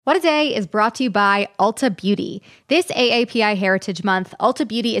What a Day is brought to you by Ulta Beauty. This AAPI Heritage Month, Ulta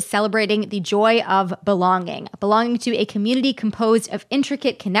Beauty is celebrating the joy of belonging to a community composed of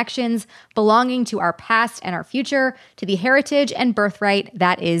intricate connections, belonging to our past and our future, to the heritage and birthright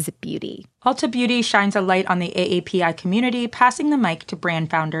that is beauty. Ulta Beauty shines a light on the AAPI community, passing the mic to brand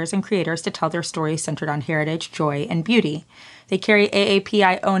founders and creators to tell their stories centered on heritage, joy, and beauty. They carry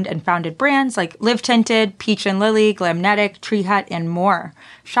AAPI-owned and founded brands like Live Tinted, Peach and Lily, Glamnetic, Tree Hut, and more.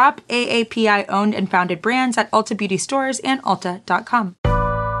 Shop AAPI-owned and founded brands at Ulta Beauty stores and Ulta.com.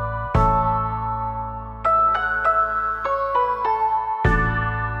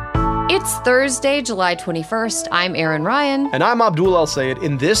 It's Thursday, July 21st. I'm Erin Ryan. And I'm Abdul El Sayed,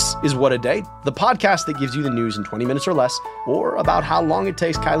 and this is What a Day, the podcast that gives you the news in 20 minutes or less, or about how long it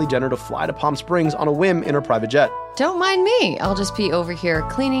takes Kylie Jenner to fly to Palm Springs on a whim in her private jet. Don't mind me. I'll just be over here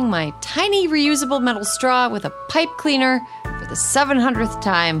cleaning my tiny reusable metal straw with a pipe cleaner for the 700th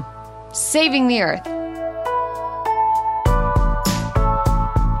time, saving the earth.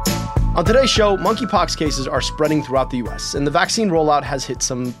 On today's show, monkeypox cases are spreading throughout the U.S., and the vaccine rollout has hit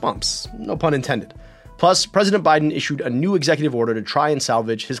some bumps, no pun intended. Plus, President Biden issued a new executive order to try and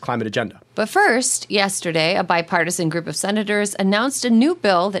salvage his climate agenda. But first, yesterday, a bipartisan group of senators announced a new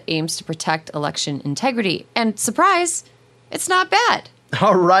bill that aims to protect election integrity. And surprise, it's not bad.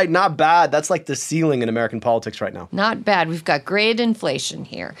 All right, not bad. That's like the ceiling in American politics right now. Not bad. We've got great inflation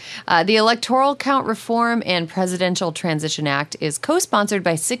here. The Electoral Count Reform and Presidential Transition Act is co-sponsored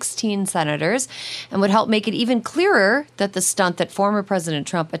by 16 senators and would help make it even clearer that the stunt that former President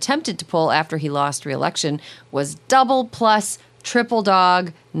Trump attempted to pull after he lost re-election was double plus triple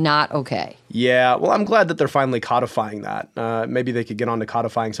dog, not okay. Yeah, well, I'm glad that they're finally codifying that. Maybe they could get on to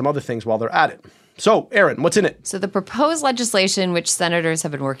codifying some other things while they're at it. So, Erin, what's in it? So the proposed legislation, which senators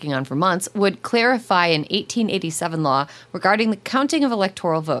have been working on for months, would clarify an 1887 law regarding the counting of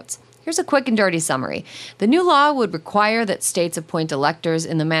electoral votes. Here's a quick and dirty summary. The new law would require that states appoint electors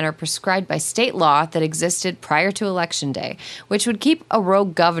in the manner prescribed by state law that existed prior to Election Day, which would keep a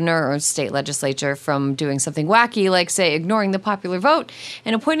rogue governor or state legislature from doing something wacky, like, say, ignoring the popular vote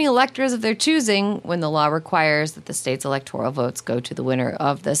and appointing electors of their choosing when the law requires that the state's electoral votes go to the winner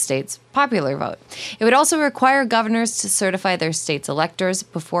of the state's popular vote. It would also require governors to certify their state's electors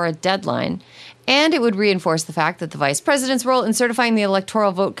before a deadline, and it would reinforce the fact that the vice president's role in certifying the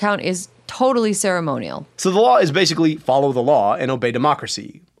electoral vote count is totally ceremonial. So the law is basically follow the law and obey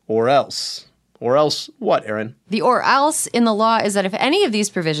democracy. Or else. Or else what, Erin? The or else in the law is that if any of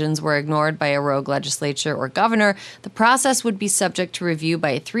these provisions were ignored by a rogue legislature or governor, the process would be subject to review by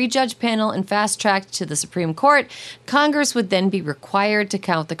a 3-judge panel and fast-tracked to the Supreme Court. Congress would then be required to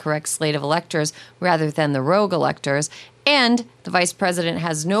count the correct slate of electors rather than the rogue electors. And the vice president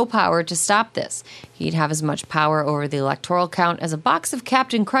has no power to stop this. He'd have as much power over the electoral count as a box of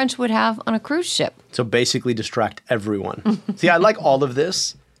Captain Crunch would have on a cruise ship. So basically distract everyone. See, I like all of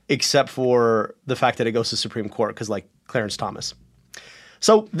this, except for the fact that it goes to Supreme Court, because like Clarence Thomas.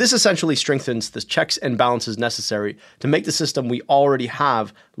 So this essentially strengthens the checks and balances necessary to make the system we already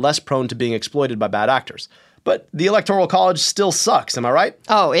have less prone to being exploited by bad actors. But the Electoral College still sucks, am I right?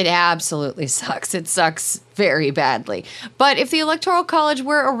 Oh, it absolutely sucks. It sucks very badly. But if the Electoral College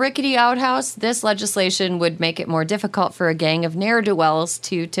were a rickety outhouse, this legislation would make it more difficult for a gang of ne'er-do-wells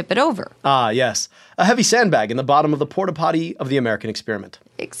to tip it over. Ah, yes. A heavy sandbag in the bottom of the porta potty of the American experiment.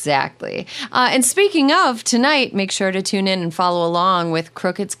 Exactly. And speaking of, tonight, make sure to tune in and follow along with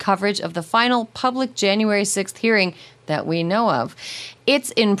Crooked's coverage of the final public January 6th hearing that we know of.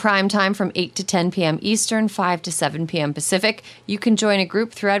 It's in prime time from 8 to 10 p.m. Eastern, 5 to 7 p.m. Pacific. You can join a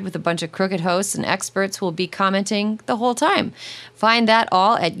group thread with a bunch of Crooked hosts and experts who will be commenting the whole time. Find that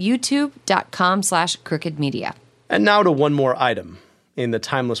all at youtube.com/crookedmedia. And now to one more item, in the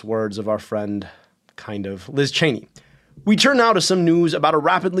timeless words of our friend, kind of, Liz Cheney. We turn now to some news about a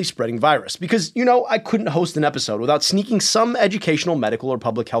rapidly spreading virus, because, I couldn't host an episode without sneaking some educational, medical, or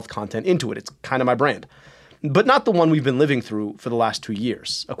public health content into it. It's kind of my brand. But not the one we've been living through for the last 2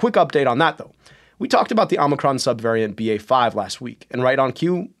 years. A quick update on that, though. We talked about the Omicron subvariant BA.5 last week, and right on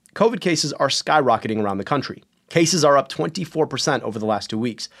cue, COVID cases are skyrocketing around the country. Cases are up 24% over the last 2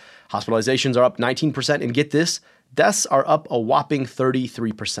 weeks. Hospitalizations are up 19%, and get this, deaths are up a whopping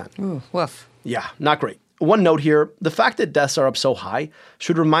 33%. Ooh, woof. Yeah, not great. One note here, the fact that deaths are up so high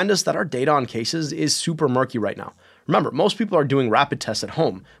should remind us that our data on cases is super murky right now. Remember, most people are doing rapid tests at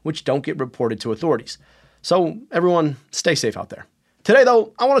home, which don't get reported to authorities. So everyone, stay safe out there. Today,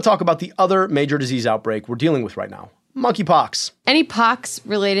 though, I want to talk about the other major disease outbreak we're dealing with right now, monkeypox. Any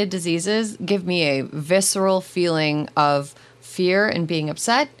pox-related diseases give me a visceral feeling of fear and being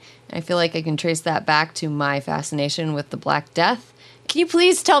upset. I feel like I can trace that back to my fascination with the Black Death Can you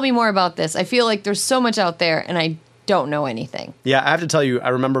please tell me more about this? I feel like there's so much out there and I don't know anything. Yeah, I have to tell you, I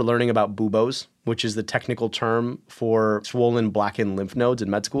remember learning about buboes, which is the technical term for swollen, blackened lymph nodes in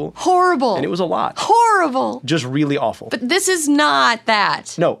med school. Horrible. And it was a lot. Horrible. Just really awful. But this is not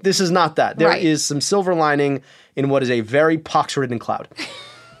that. No, this is not that. There Right. is some silver lining in what is a very pox-ridden cloud.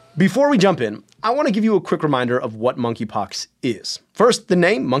 Before we jump in, I want to give you a quick reminder of what monkeypox is. First, the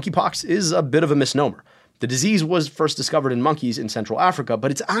name monkeypox is a bit of a misnomer. The disease was first discovered in monkeys in Central Africa,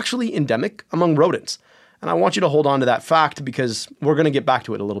 but it's actually endemic among rodents. And I want you to hold on to that fact because we're going to get back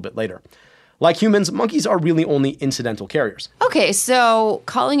to it a little bit later. Like humans, monkeys are really only incidental carriers. Okay, so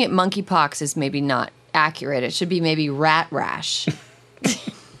calling it monkeypox is maybe not accurate. It should be maybe rat rash.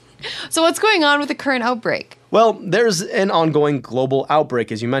 So what's going on with the current outbreak? Well, there's an ongoing global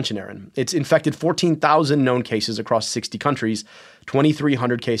outbreak, as you mentioned, Erin. It's infected 14,000 known cases across 60 countries,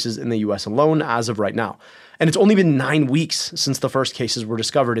 2,300 cases in the US alone as of right now. And it's only been 9 weeks since the first cases were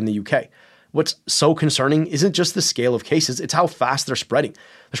discovered in the UK. What's so concerning isn't just the scale of cases, it's how fast they're spreading.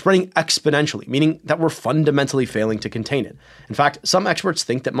 They're spreading exponentially, meaning that we're fundamentally failing to contain it. In fact, some experts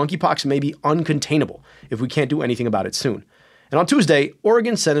think that monkeypox may be uncontainable if we can't do anything about it soon. And on Tuesday,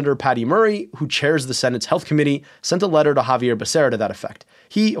 Oregon Senator Patty Murray, who chairs the Senate's Health Committee, sent a letter to Javier Becerra to that effect.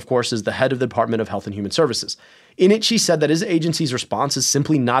 He, of course, is the head of the Department of Health and Human Services. In it, she said that his agency's response is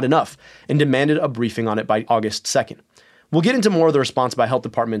simply not enough and demanded a briefing on it by August 2nd. We'll get into more of the response by health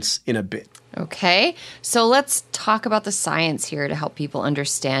departments in a bit. Okay, so let's talk about the science here to help people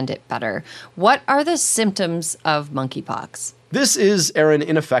understand it better. What are the symptoms of monkeypox? This is, Erin,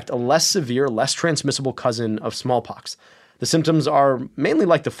 in effect, a less severe, less transmissible cousin of smallpox. The symptoms are mainly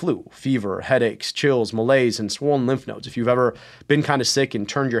like the flu: fever, headaches, chills, malaise, and swollen lymph nodes. If you've ever been kind of sick and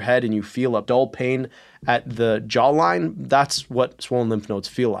turned your head and you feel a dull pain at the jawline, that's what swollen lymph nodes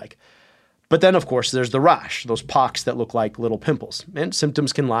feel like. But then, of course, there's the rash, those pox that look like little pimples, and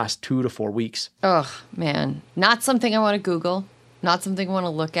symptoms can last 2 to 4 weeks. Ugh, man. Not something I want to Google, not something I want to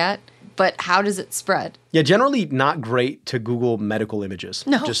look at, but how does it spread? Yeah, generally not great to Google medical images.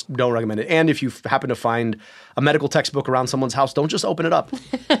 No. Just don't recommend it. And if you happen to find a medical textbook around someone's house, don't just open it up.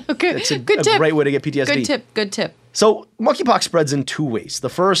 Okay, It's a good tip. great way to get PTSD. Good tip. So monkeypox spreads in 2 ways. The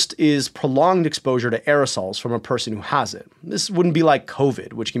first is prolonged exposure to aerosols from a person who has it. This wouldn't be like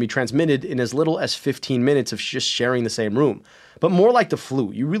COVID, which can be transmitted in as little as 15 minutes of just sharing the same room, but more like the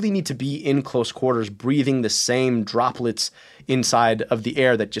flu. You really need to be in close quarters breathing the same droplets inside of the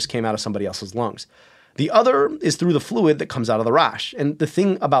air that just came out of somebody else's lungs. The other is through the fluid that comes out of the rash. And the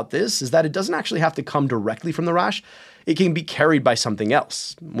thing about this is that it doesn't actually have to come directly from the rash. It can be carried by something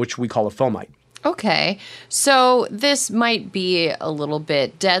else, which we call a fomite. Okay, so this might be a little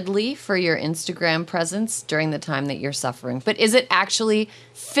bit deadly for your Instagram presence during the time that you're suffering, but is it actually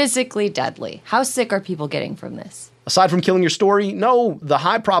physically deadly? How sick are people getting from this? Aside from killing your story, no, the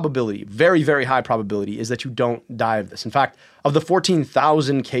high probability, very, very high probability, is that you don't die of this. In fact, of the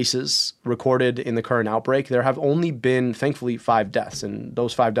 14,000 cases recorded in the current outbreak, there have only been, thankfully, 5 deaths. And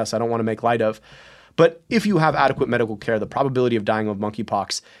those 5 deaths I don't want to make light of. But if you have adequate medical care, the probability of dying of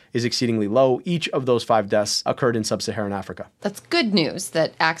monkeypox is exceedingly low. Each of those 5 deaths occurred in sub-Saharan Africa. That's good news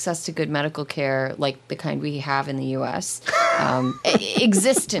that access to good medical care, like the kind we have in the U.S.,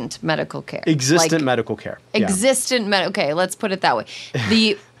 existent medical care. Medical care. Okay, let's put it that way.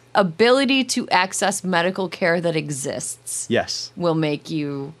 The ability to access medical care that exists Yes. will make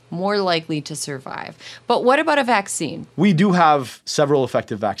you more likely to survive. But what about a vaccine? We do have several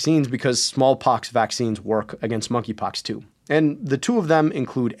effective vaccines because smallpox vaccines work against monkeypox too. And the 2 of them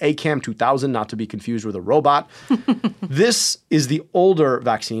include ACAM 2000, not to be confused with a robot. This is the older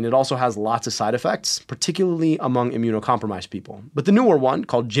vaccine. It also has lots of side effects, particularly among immunocompromised people. But the newer one,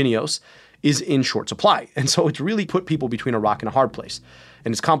 called Jynneos, is in short supply. And so it's really put people between a rock and a hard place.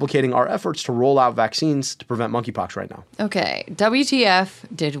 And it's complicating our efforts to roll out vaccines to prevent monkeypox right now. Okay,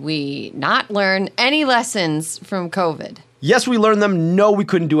 WTF, did we not learn any lessons from COVID? Yes, we learned them. No, we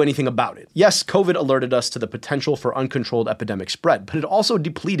couldn't do anything about it. Yes, COVID alerted us to the potential for uncontrolled epidemic spread, but it also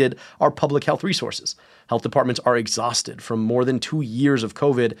depleted our public health resources. Health departments are exhausted from more than 2 years of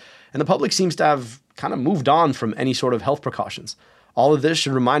COVID, and the public seems to have kind of moved on from any sort of health precautions. All of this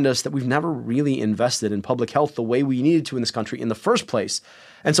should remind us that we've never really invested in public health the way we needed to in this country in the first place,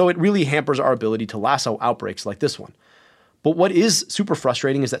 and so it really hampers our ability to lasso outbreaks like this one. But what is super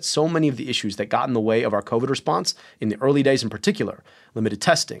frustrating is that so many of the issues that got in the way of our COVID response, in the early days in particular, limited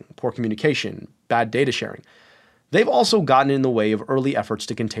testing, poor communication, bad data sharing, they've also gotten in the way of early efforts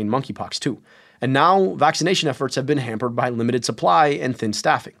to contain monkeypox too. And now vaccination efforts have been hampered by limited supply and thin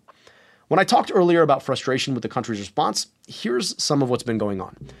staffing. When I talked earlier about frustration with the country's response, here's some of what's been going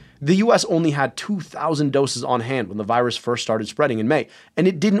on. The US only had 2,000 doses on hand when the virus first started spreading in May, and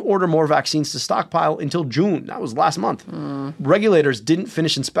it didn't order more vaccines to stockpile until June. That was last month. Regulators didn't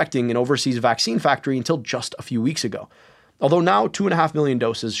finish inspecting an overseas vaccine factory until just a few weeks ago. Although now 2.5 million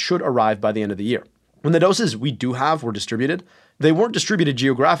doses should arrive by the end of the year. When the doses we do have were distributed, they weren't distributed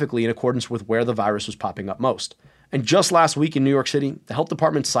geographically in accordance with where the virus was popping up most. And just last week in New York City, the health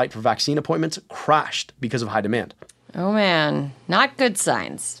department's site for vaccine appointments crashed because of high demand. Oh man, not good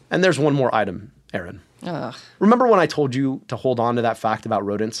signs. And there's one more item, Erin. Ugh. Remember when I told you to hold on to that fact about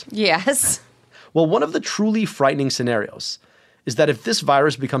rodents? Yes. Well, one of the truly frightening scenarios is that if this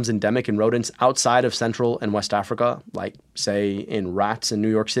virus becomes endemic in rodents outside of Central and West Africa, like, say, in rats in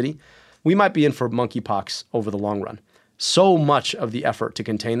New York City, we might be in for monkeypox over the long run. So much of the effort to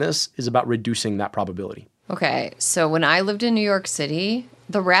contain this is about reducing that probability. Okay, so when I lived in New York City,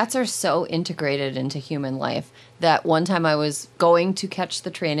 the rats are so integrated into human life that one time I was going to catch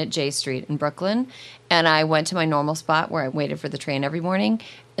the train at J Street in Brooklyn, and I went to my normal spot where I waited for the train every morning,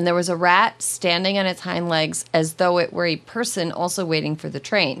 and there was a rat standing on its hind legs as though it were a person also waiting for the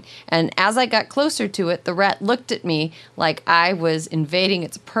train. And as I got closer to it, the rat looked at me like I was invading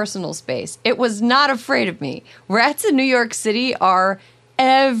its personal space. It was not afraid of me. Rats in New York City are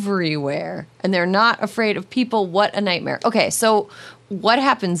everywhere, and they're not afraid of people. What a nightmare. Okay, so what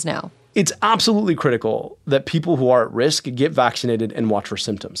happens now? It's absolutely critical that people who are at risk get vaccinated and watch for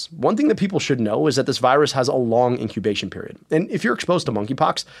symptoms. One thing that people should know is that this virus has a long incubation period. And if you're exposed to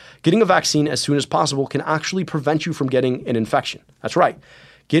monkeypox, getting a vaccine as soon as possible can actually prevent you from getting an infection. That's right.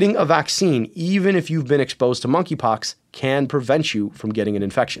 Getting a vaccine, even if you've been exposed to monkeypox, can prevent you from getting an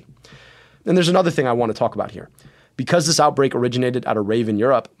infection. And there's another thing I want to talk about here. Because this outbreak originated at a rave in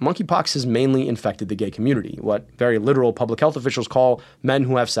Europe, monkeypox has mainly infected the gay community, what very literal public health officials call men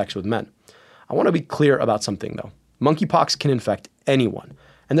who have sex with men. I want to be clear about something, though. Monkeypox can infect anyone,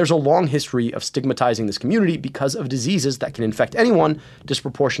 and there's a long history of stigmatizing this community because of diseases that can infect anyone,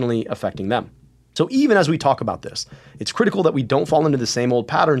 disproportionately affecting them. So even as we talk about this, it's critical that we don't fall into the same old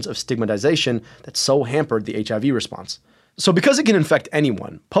patterns of stigmatization that so hampered the HIV response. So because it can infect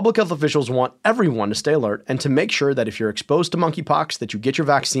anyone, public health officials want everyone to stay alert and to make sure that if you're exposed to monkeypox, that you get your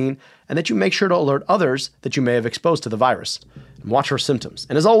vaccine and that you make sure to alert others that you may have exposed to the virus. And watch for symptoms.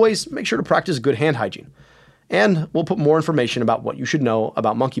 And as always, make sure to practice good hand hygiene. And we'll put more information about what you should know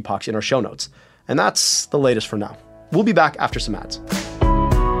about monkeypox in our show notes. And that's the latest for now. We'll be back after some ads.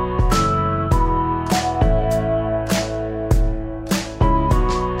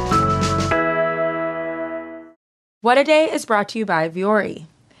 What a Day is brought to you by Vuori.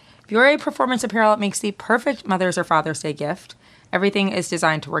 Vuori performance apparel makes the perfect Mother's or Father's Day gift. Everything is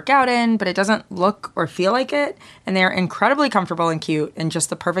designed to work out in, but it doesn't look or feel like it. And they're incredibly comfortable and cute and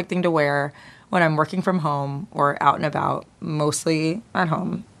just the perfect thing to wear when I'm working from home or out and about, mostly at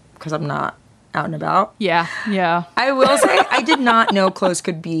home because I'm not out and about. Yeah. I will say I did not know clothes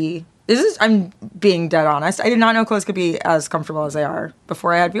could be... I'm being dead honest. I did not know clothes could be as comfortable as they are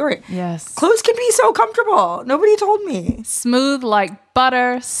before I had Vuori. Yes. Clothes can be so comfortable. Nobody told me. Smooth like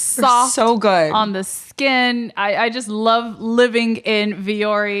butter, soft. So good. On the skin. I just love living in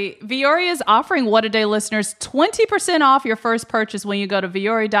Vuori. Vuori is offering What a Day listeners 20% off your first purchase when you go to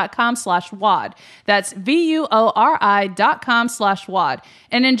vuori.com/WOD. That's VUORI.com/WOD.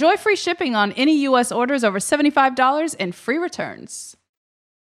 And enjoy free shipping on any U.S. orders over $75 and free returns.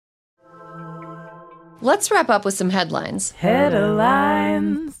 Let's wrap up with some headlines.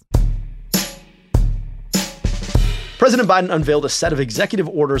 Headlines. President Biden unveiled a set of executive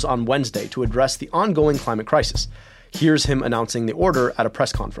orders on Wednesday to address the ongoing climate crisis. Here's him announcing the order at a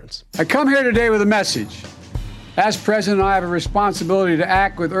press conference. I come here today with a message. As president, I have a responsibility to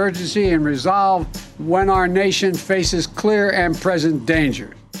act with urgency and resolve when our nation faces clear and present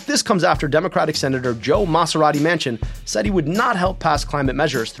danger. This comes after Democratic Senator Joe Maserati Manchin said he would not help pass climate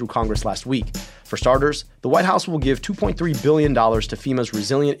measures through Congress last week. For starters, the White House will give $2.3 billion to FEMA's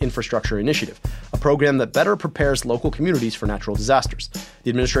Resilient Infrastructure Initiative, a program that better prepares local communities for natural disasters. The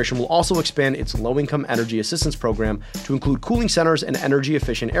administration will also expand its low-income energy assistance program to include cooling centers and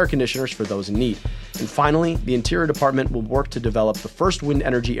energy-efficient air conditioners for those in need. And finally, the Interior Department will work to develop the first wind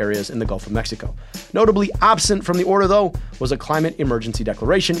energy areas in the Gulf of Mexico. Notably absent from the order, though, was a climate emergency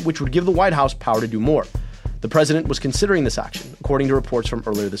declaration, which would give the White House power to do more. The president was considering this action, according to reports from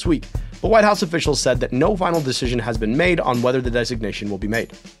earlier this week. But White House officials said that no final decision has been made on whether the designation will be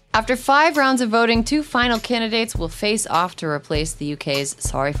made. After 5 rounds of voting, 2 final candidates will face off to replace the UK's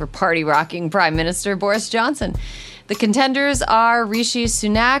sorry for party rocking Prime Minister Boris Johnson. The contenders are Rishi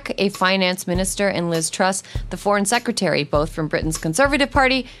Sunak, a finance minister, and Liz Truss, the foreign secretary, both from Britain's Conservative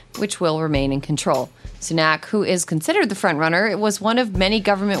Party, which will remain in control. Sunak, who is considered the frontrunner, was one of many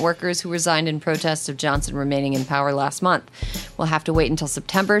government workers who resigned in protest of Johnson remaining in power last month. We'll have to wait until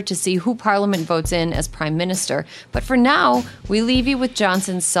September to see who Parliament votes in as Prime Minister. But for now, we leave you with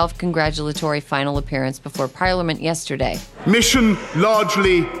Johnson's self-congratulatory final appearance before Parliament yesterday. Mission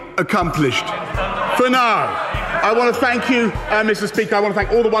largely accomplished. For now, I want to thank you, Mr. Speaker. I want to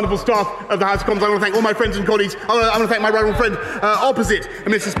thank all the wonderful staff of the House of Commons. I want to thank all my friends and colleagues. I want to thank my rival friend opposite,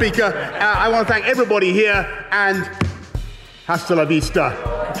 Mr. Speaker. I want to thank everybody here, and hasta la vista,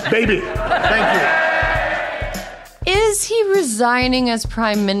 baby. Thank you. Is he resigning as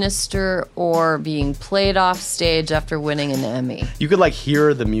Prime Minister or being played off stage after winning an Emmy? You could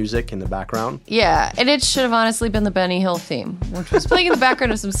hear the music in the background. Yeah, and it should have honestly been the Benny Hill theme, which was playing in the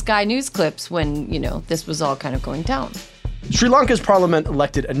background of some Sky News clips when, this was all kind of going down. Sri Lanka's parliament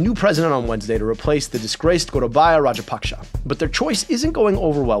elected a new president on Wednesday to replace the disgraced Gotabaya Rajapaksa, but their choice isn't going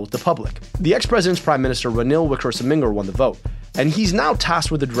over well with the public. The ex-president's prime minister Ranil Wickremesinghe won the vote, and he's now tasked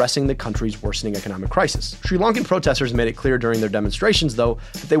with addressing the country's worsening economic crisis. Sri Lankan protesters made it clear during their demonstrations, though,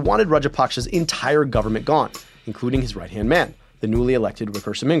 that they wanted Rajapaksa's entire government gone, including his right-hand man, the newly elected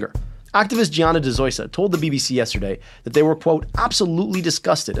Wickremesinghe. Activist Gianna De Zoysa told the BBC yesterday that they were, quote, absolutely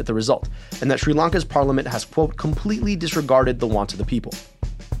disgusted at the result, and that Sri Lanka's parliament has, quote, completely disregarded the wants of the people.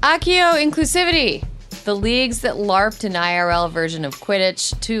 Accio inclusivity. The leagues that LARPed an IRL version of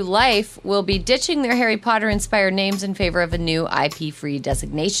Quidditch to life will be ditching their Harry Potter-inspired names in favor of a new IP-free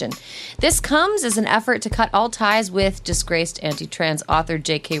designation. This comes as an effort to cut all ties with disgraced anti-trans author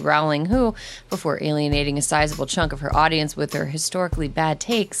J.K. Rowling, who, before alienating a sizable chunk of her audience with her historically bad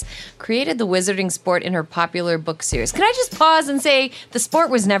takes, created the wizarding sport in her popular book series. Can I just pause and say the sport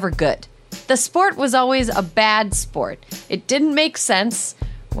was never good? The sport was always a bad sport. It didn't make sense.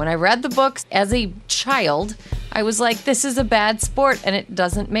 When I read the books as a child, I was like, this is a bad sport and it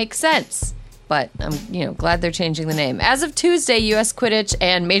doesn't make sense. But I'm, glad they're changing the name. As of Tuesday, U.S. Quidditch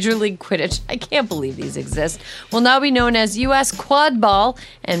and Major League Quidditch, I can't believe these exist, will now be known as U.S. Quad Ball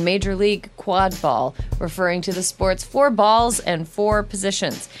and Major League Quad Ball, referring to the sport's 4 balls and 4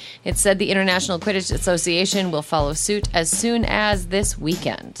 positions. It said the International Quidditch Association will follow suit as soon as this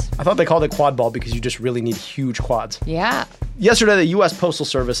weekend. I thought they called it quad ball because you just really need huge quads. Yeah. Yesterday, the U.S. Postal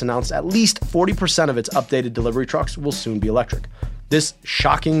Service announced at least 40% of its updated delivery trucks will soon be electric. This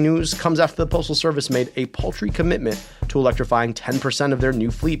shocking news comes after the Postal Service made a paltry commitment to electrifying 10% of their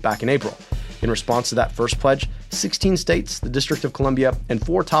new fleet back in April. In response to that first pledge, 16 states, the District of Columbia, and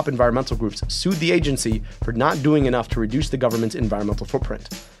 4 top environmental groups sued the agency for not doing enough to reduce the government's environmental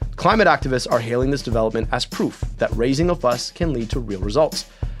footprint. Climate activists are hailing this development as proof that raising a fuss can lead to real results.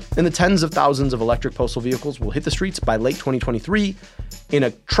 And the tens of thousands of electric postal vehicles will hit the streets by late 2023. In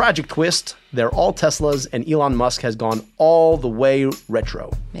a tragic twist, they're all Teslas, and Elon Musk has gone all the way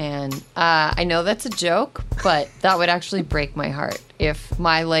retro. Man, I know that's a joke, but that would actually break my heart if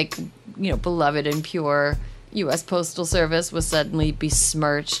my, beloved and pure U.S. Postal Service was suddenly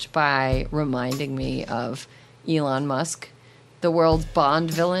besmirched by reminding me of Elon Musk, the world's Bond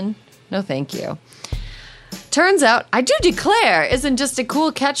villain. No, thank you. Turns out, I do declare isn't just a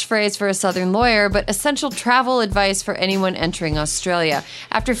cool catchphrase for a Southern lawyer, but essential travel advice for anyone entering Australia.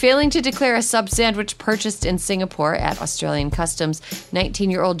 After failing to declare a sub sandwich purchased in Singapore at Australian Customs,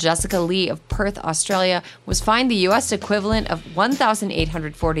 19-year-old Jessica Lee of Perth, Australia, was fined the U.S. equivalent of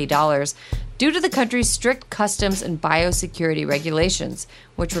 $1,840 due to the country's strict customs and biosecurity regulations,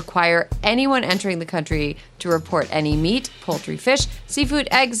 which require anyone entering the country to report any meat, poultry, fish, seafood,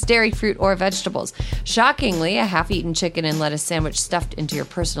 eggs, dairy, fruit, or vegetables. Shockingly, a half-eaten chicken and lettuce sandwich stuffed into your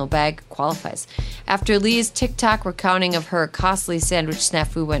personal bag qualifies. After Lee's TikTok recounting of her costly sandwich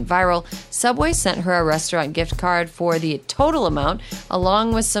snafu went viral, Subway sent her a restaurant gift card for the total amount,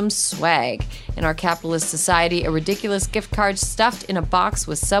 along with some swag. In our capitalist society, a ridiculous gift card stuffed in a box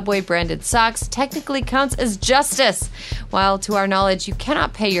with Subway-branded socks technically counts as justice, while to our knowledge, you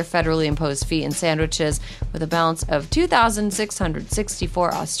cannot pay your federally imposed fee in sandwiches. With a balance of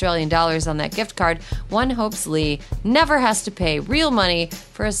 2,664 Australian dollars on that gift card, one hopes Lee never has to pay real money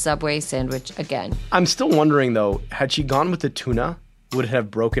for a Subway sandwich again. I'm still wondering, though, had she gone with the tuna, would it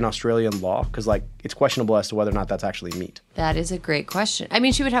have broken Australian law? Because, it's questionable as to whether or not that's actually meat. That is a great question. I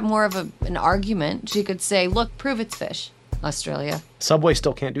mean, she would have more of an argument. She could say, look, prove it's fish, Australia. Subway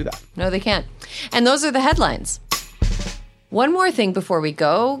still can't do that. No, they can't. And those are the headlines. One more thing before we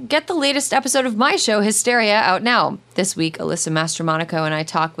go, get the latest episode of my show, Hysteria, out now. This week, Alyssa Mastromonaco and I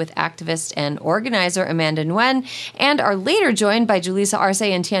talk with activist and organizer Amanda Nguyen, and are later joined by Julissa Arce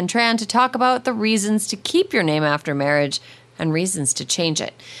and Tien Tran to talk about the reasons to keep your name after marriage and reasons to change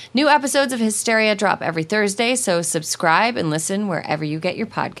it. New episodes of Hysteria drop every Thursday, so subscribe and listen wherever you get your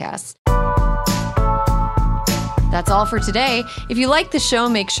podcasts. That's all for today. If you like the show,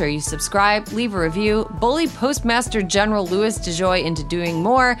 make sure you subscribe, leave a review, bully Postmaster General Louis DeJoy into doing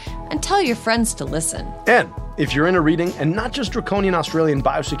more, and tell your friends to listen. And if you're into reading, and not just draconian Australian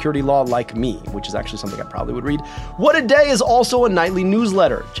biosecurity law like me, which is actually something I probably would read, What a Day is also a nightly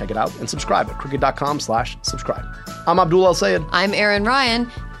newsletter. Check it out and subscribe at crooked.com/subscribe. I'm Abdul El-Sayed. I'm Erin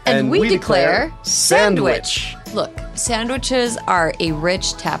Ryan. And we declare sandwich. Look, sandwiches are a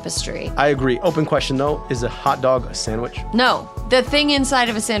rich tapestry. I agree. Open question, though. Is a hot dog a sandwich? No, the thing inside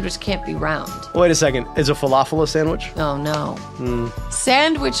of a sandwich can't be round. Wait a second. Is a falafel a sandwich? Oh, no.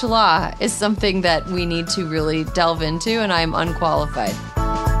 Sandwich law is something that we need to really delve into, and I'm unqualified.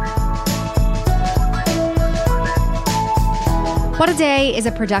 What a Day is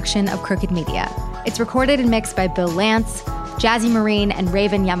a production of Crooked Media. It's recorded and mixed by Bill Lance. Jazzy Marine and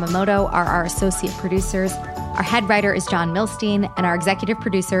Raven Yamamoto are our associate producers. Our head writer is John Milstein, and our executive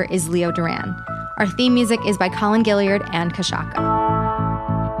producer is Leo Duran. Our theme music is by Colin Gilliard and Kashaka.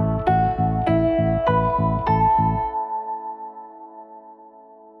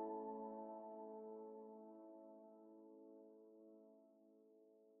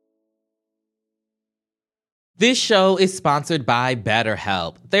 This show is sponsored by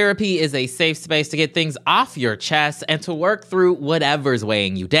BetterHelp. Therapy is a safe space to get things off your chest and to work through whatever's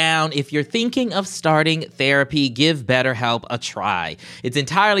weighing you down. If you're thinking of starting therapy, give BetterHelp a try. It's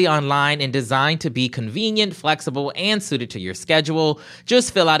entirely online and designed to be convenient, flexible, and suited to your schedule.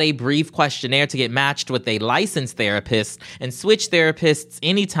 Just fill out a brief questionnaire to get matched with a licensed therapist and switch therapists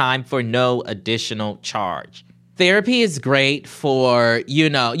anytime for no additional charge. Therapy is great for, you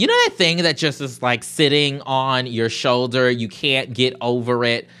know that thing that just is like sitting on your shoulder, you can't get over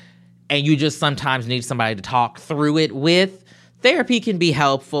it, and you just sometimes need somebody to talk through it with? Therapy can be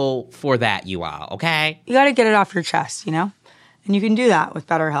helpful for that, you all, okay? You got to get it off your chest, And you can do that with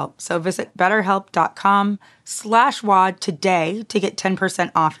BetterHelp. So visit betterhelp.com/WAD today to get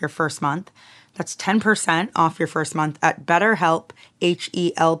 10% off your first month. That's 10% off your first month at betterhelp,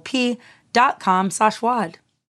 HELP.com/WAD.